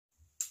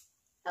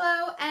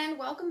Hello and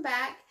welcome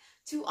back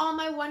to all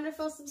my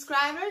wonderful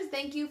subscribers.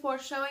 Thank you for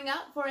showing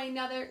up for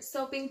another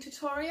soaping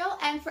tutorial,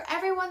 and for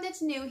everyone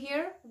that's new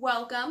here,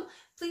 welcome.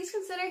 Please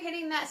consider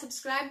hitting that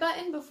subscribe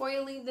button before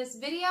you leave this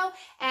video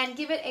and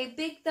give it a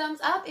big thumbs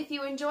up if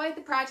you enjoyed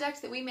the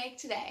projects that we make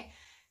today.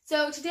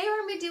 So today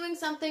we're going to be doing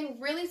something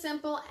really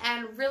simple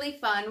and really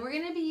fun. We're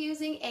going to be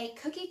using a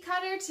cookie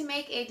cutter to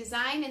make a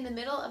design in the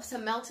middle of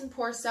some melt and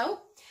pour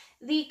soap.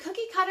 The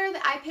cookie cutter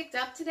that I picked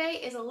up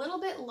today is a little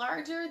bit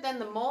larger than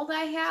the mold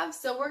I have,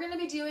 so we're going to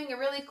be doing a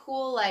really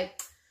cool like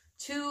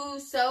two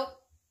soap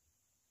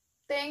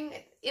thing.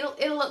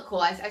 It'll look cool.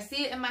 I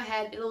see it in my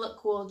head. It'll look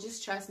cool.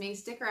 Just trust me.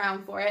 Stick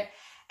around for it.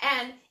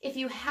 And if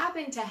you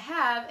happen to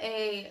have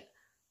a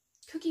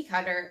cookie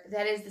cutter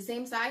that is the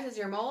same size as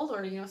your mold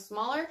or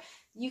smaller,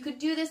 you could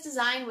do this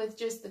design with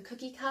just the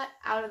cookie cut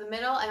out of the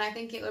middle, and I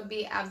think it would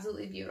be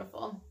absolutely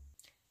beautiful.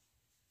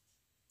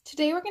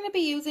 Today we're going to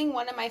be using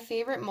one of my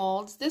favorite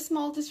molds. This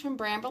mold is from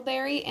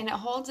Brambleberry and it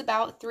holds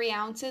about 3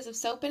 ounces of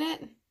soap in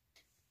it.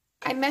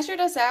 I measured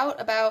us out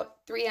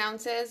about 3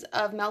 ounces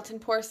of melt and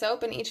pour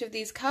soap in each of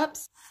these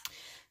cups.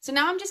 So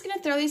now I'm just going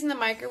to throw these in the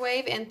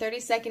microwave in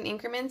 30-second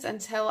increments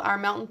until our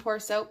melt and pour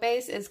soap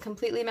base is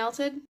completely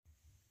melted.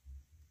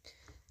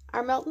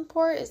 Our melt and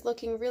pour is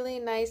looking really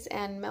nice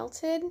and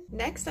melted.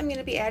 Next I'm going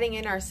to be adding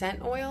in our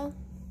scent oil.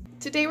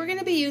 Today we're going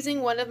to be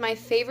using one of my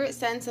favorite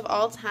scents of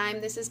all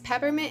time. This is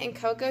Peppermint and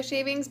Cocoa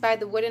Shavings by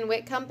the Wood &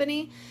 Wit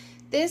Company.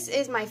 This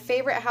is my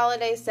favorite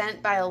holiday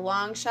scent by a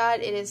long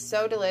shot. It is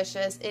so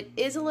delicious. It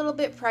is a little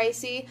bit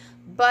pricey,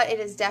 but it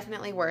is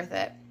definitely worth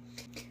it.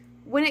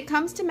 When it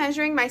comes to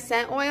measuring my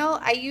scent oil,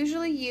 I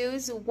usually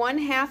use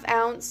 1/2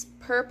 ounce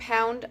per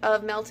pound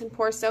of melt and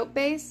pour soap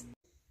base.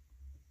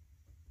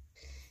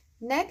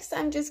 Next,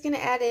 I'm just going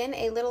to add in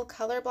a little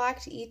color block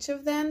to each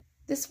of them.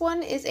 This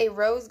one is a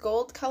rose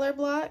gold color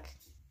block,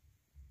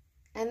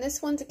 and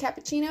this one's a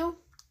cappuccino.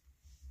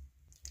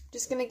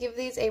 Just going to give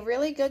these a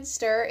really good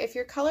stir. If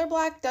your color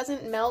block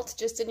doesn't melt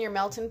just in your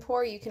melt and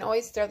pour, you can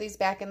always throw these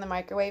back in the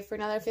microwave for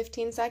another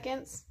 15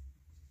 seconds.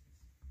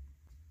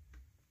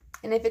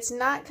 And if it's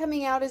not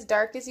coming out as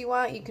dark as you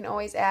want, you can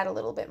always add a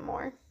little bit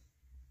more.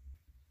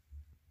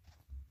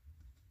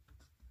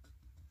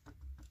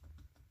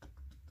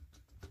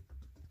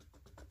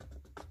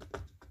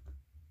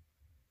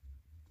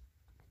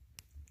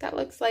 That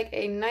looks like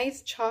a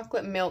nice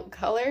chocolate milk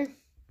color.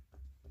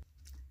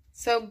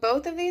 So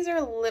both of these are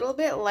a little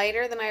bit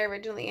lighter than I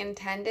originally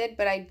intended,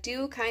 but I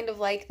do kind of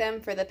like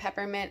them for the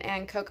peppermint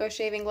and cocoa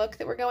shaving look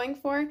that we're going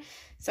for.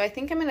 So I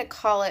think I'm going to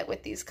call it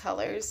with these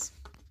colors.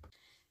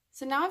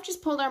 So now I've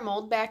just pulled our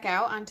mold back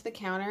out onto the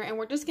counter, and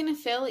we're just going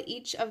to fill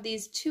each of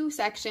these 2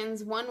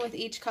 sections, one with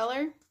each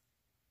color.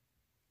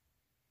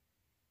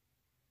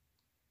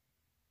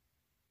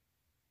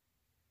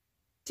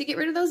 To get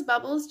rid of those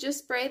bubbles, just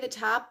spray the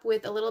top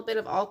with a little bit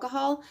of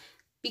alcohol.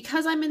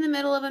 Because I'm in the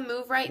middle of a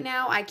move right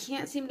now, I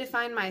can't seem to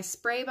find my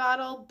spray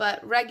bottle,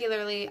 but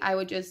regularly I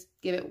would just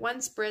give it 1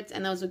 spritz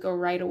and those would go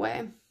right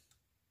away.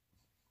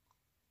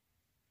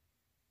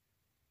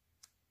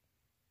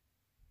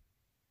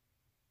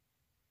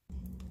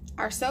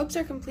 Our soaps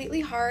are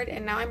completely hard,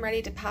 and now I'm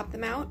ready to pop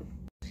them out.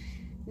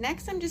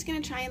 Next, I'm just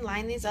going to try and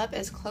line these up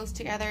as close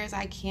together as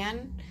I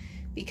can.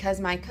 Because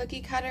my cookie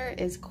cutter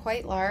is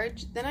quite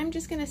large, then I'm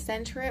just going to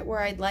center it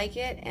where I'd like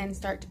it and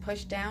start to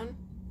push down.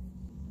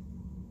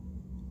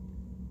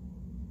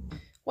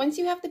 Once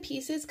you have the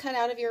pieces cut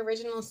out of your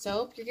original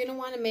soap, you're going to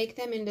want to make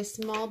them into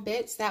small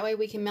bits. That way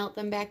we can melt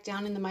them back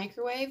down in the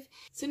microwave.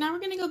 So now we're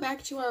going to go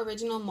back to our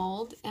original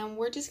mold, and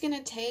we're just going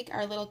to take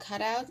our little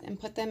cutouts and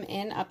put them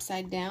in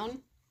upside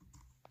down.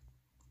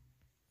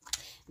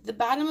 The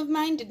bottom of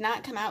mine did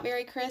not come out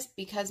very crisp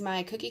because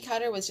my cookie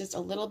cutter was just a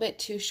little bit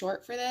too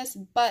short for this,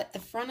 but the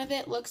front of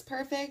it looks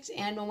perfect,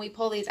 and when we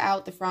pull these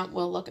out, the front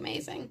will look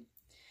amazing.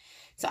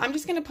 So I'm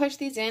just going to push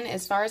these in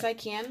as far as I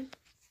can,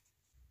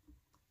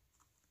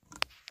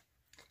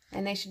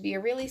 and they should be a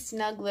really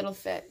snug little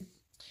fit.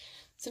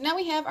 So now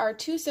we have our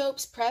 2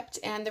 soaps prepped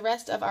and the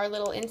rest of our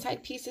little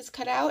inside pieces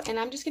cut out, and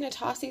I'm just going to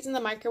toss these in the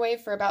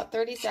microwave for about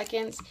 30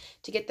 seconds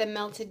to get them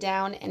melted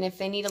down, and if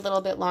they need a little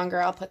bit longer,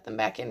 I'll put them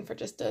back in for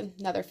just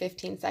another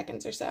 15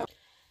 seconds or so.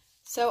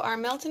 So our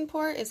melt and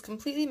pour is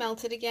completely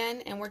melted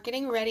again, and we're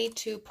getting ready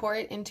to pour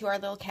it into our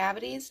little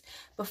cavities.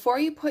 Before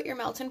you put your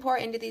melt and pour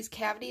into these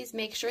cavities,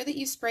 make sure that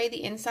you spray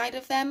the inside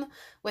of them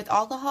with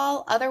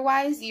alcohol,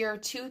 otherwise your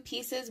 2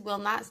 pieces will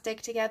not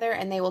stick together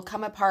and they will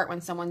come apart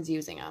when someone's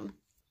using them.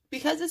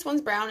 Because this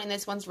one's brown and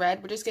this one's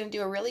red, we're just going to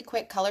do a really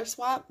quick color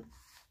swap.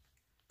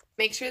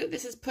 Make sure that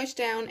this is pushed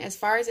down as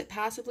far as it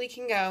possibly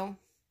can go.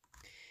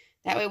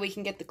 That way we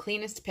can get the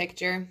cleanest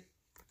picture.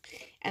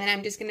 And then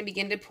I'm just going to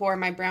begin to pour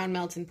my brown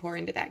melt and pour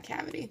into that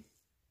cavity.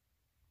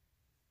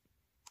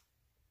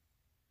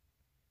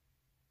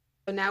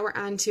 So now we're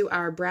on to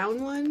our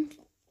brown one.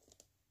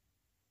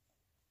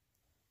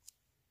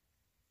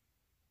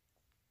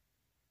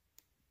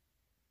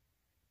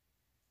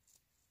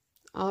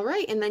 All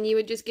right, and then you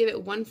would just give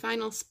it one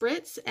final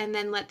spritz and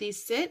then let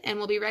these sit, and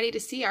we'll be ready to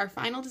see our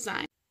final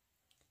design.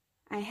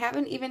 I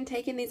haven't even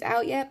taken these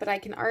out yet, but I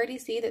can already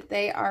see that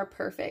they are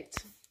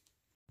perfect.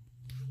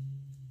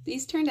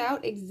 These turned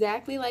out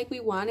exactly like we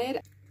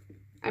wanted.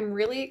 I'm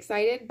really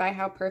excited by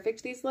how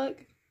perfect these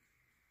look.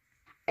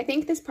 I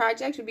think this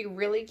project would be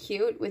really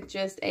cute with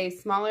just a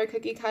smaller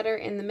cookie cutter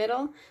in the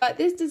middle, but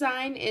this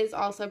design is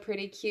also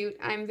pretty cute.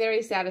 I'm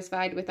very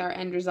satisfied with our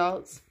end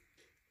results.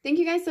 Thank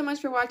you guys so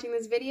much for watching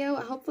this video.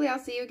 Hopefully I'll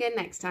see you again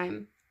next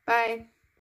time. Bye!